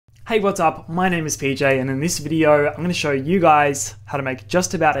Hey, what's up? My name is PJ, and in this video I'm going to show you guys how to make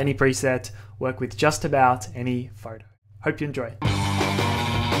just about any preset work with just about any photo. Hope you enjoy.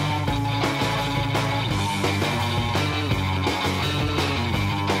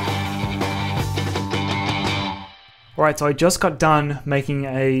 Alright, so I just got done making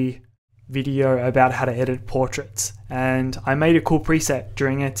a video about how to edit portraits, and I made a cool preset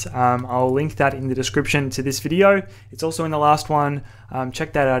during it. I'll link that in the description to this video. It's also in the last one.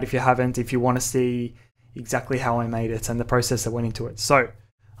 Check that out if you haven't, if you want to see exactly how I made it and the process that went into it. So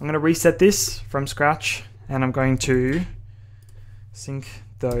I'm going to reset this from scratch, and I'm going to sync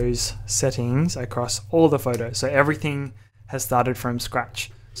those settings across all the photos. So everything has started from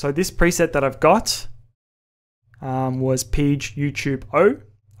scratch. So this preset that I've got was Page YouTube O.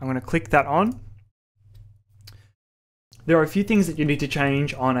 I'm going to click that on. There are a few things that you need to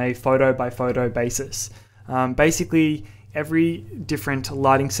change on a photo by photo basis. Basically, every different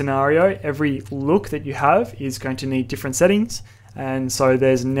lighting scenario, every look that you have is going to need different settings. And so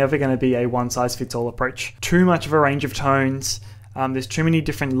there's never going to be a one size fits all approach. Too much of a range of tones. There's too many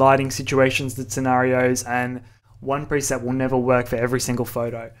different lighting situations and scenarios, and one preset will never work for every single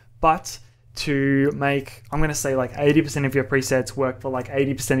photo. But to make, I'm going to say like 80% of your presets work for like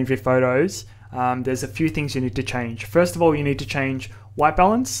 80% of your photos, there's a few things you need to change. First of all, you need to change white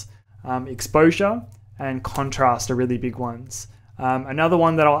balance, exposure, and contrast are really big ones. Another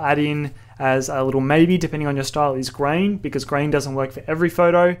one that I'll add in as a little maybe, depending on your style, is grain, because grain doesn't work for every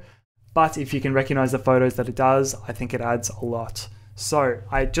photo, but if you can recognize the photos that it does, I think it adds a lot. So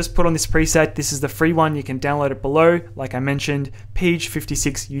I just put on this preset. This is the free one. You can download it below. Like I mentioned, Page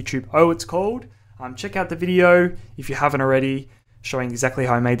 56 YouTube O it's called. Check out the video if you haven't already, showing exactly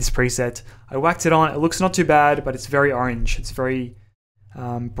how I made this preset. I whacked it on. It looks not too bad, but it's very orange. It's very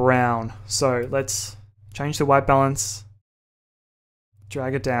brown. So let's change the white balance,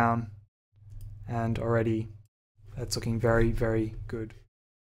 drag it down, and already that's looking very, very good.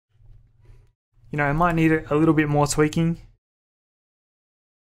 You know, I might need a little bit more tweaking,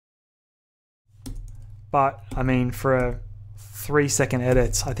 but I mean, for a 3-second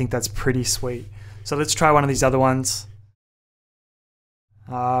edit, I think that's pretty sweet. So let's try one of these other ones.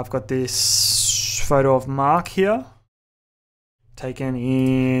 I've got this photo of Mark here, taken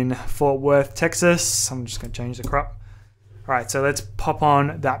in Fort Worth, Texas. I'm just going to change the crop. All right, so let's pop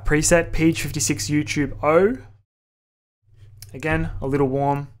on that preset, Page 56 YouTube O. Again, a little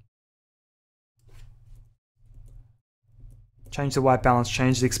warm. Change the white balance,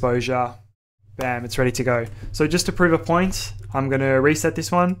 change the exposure. Bam, it's ready to go. So just to prove a point, I'm going to reset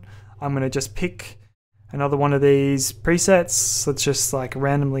this one. I'm going to just pick another one of these presets. Let's just like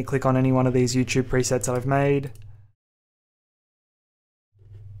randomly click on any one of these YouTube presets that I've made.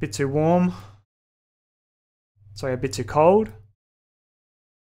 Bit too warm. Sorry, a bit too cold.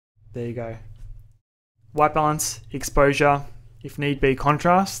 There you go. White balance, exposure, if need be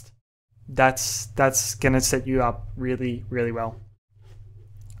contrast. That's going to set you up really, really well.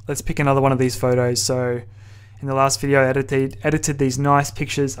 Let's pick another one of these photos. So in the last video, I edited these nice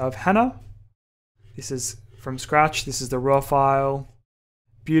pictures of Hannah. This is from scratch. This is the raw file.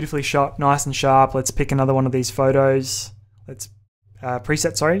 Beautifully shot, nice and sharp. Let's pick another one of these photos. Let's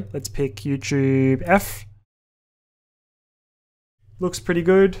preset, sorry. Let's pick YouTube F. Looks pretty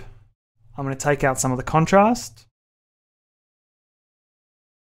good. I'm going to take out some of the contrast.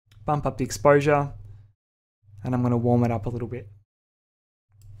 Bump up the exposure. And I'm going to warm it up a little bit.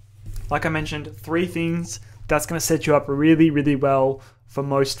 Like I mentioned, 3 things that's going to set you up really, really well for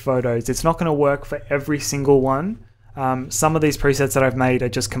most photos. It's not going to work for every single one. Some of these presets that I've made are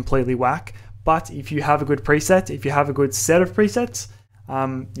just completely whack. But if you have a good preset, if you have a good set of presets,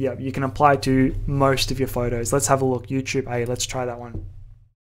 yeah, you can apply it to most of your photos. Let's have a look. YouTube A, let's try that one.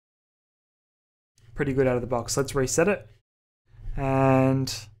 Pretty good out of the box. Let's reset it.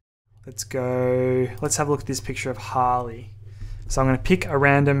 And let's go, let's have a look at this picture of Harley. So I'm going to pick a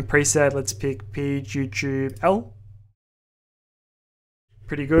random preset. Let's pick Page YouTube L.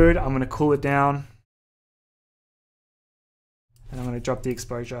 Pretty good. I'm going to cool it down. And I'm going to drop the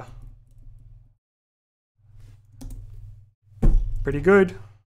exposure. Pretty good.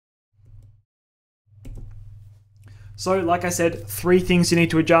 So like I said, 3 things you need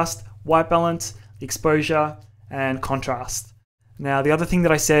to adjust: white balance, exposure, and contrast. Now the other thing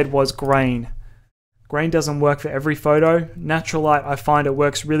that I said was grain. Grain doesn't work for every photo. Natural light, I find it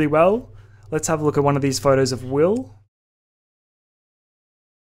works really well. Let's have a look at one of these photos of Will.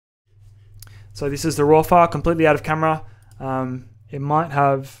 So this is the raw file, completely out of camera. It might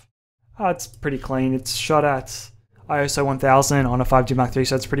have, it's pretty clean. It's shot at ISO 1000 on a 5D Mark III,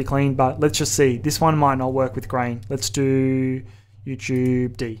 so it's pretty clean, but let's just see. This one might not work with grain. Let's do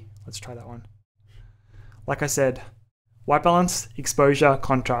YouTube D. Let's try that one. Like I said, white balance, exposure,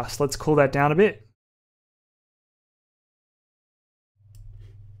 contrast. Let's cool that down a bit.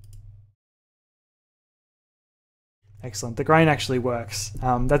 Excellent. The grain actually works.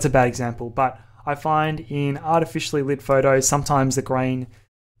 That's a bad example, but I find in artificially lit photos, sometimes the grain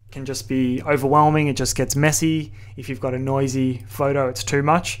can just be overwhelming. It just gets messy. If you've got a noisy photo, it's too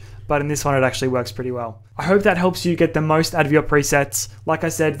much. But in this one, it actually works pretty well. I hope that helps you get the most out of your presets. Like I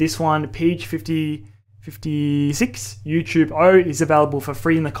said, this one, Peach 5056 YouTube O is available for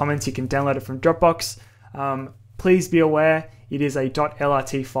free in the comments. You can download it from Dropbox. Please be aware, it is a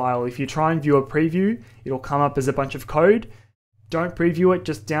 .lrt file. If you try and view a preview, it'll come up as a bunch of code. Don't preview it,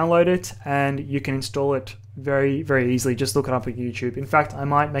 just download it and you can install it very, very easily. Just look it up on YouTube. In fact, I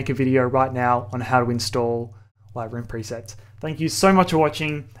might make a video right now on how to install Lightroom presets. Thank you so much for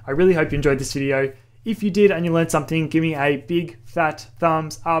watching. I really hope you enjoyed this video. If you did and you learned something, give me a big fat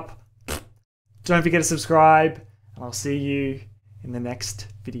thumbs up. Don't forget to subscribe and I'll see you in the next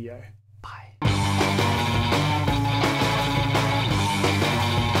video.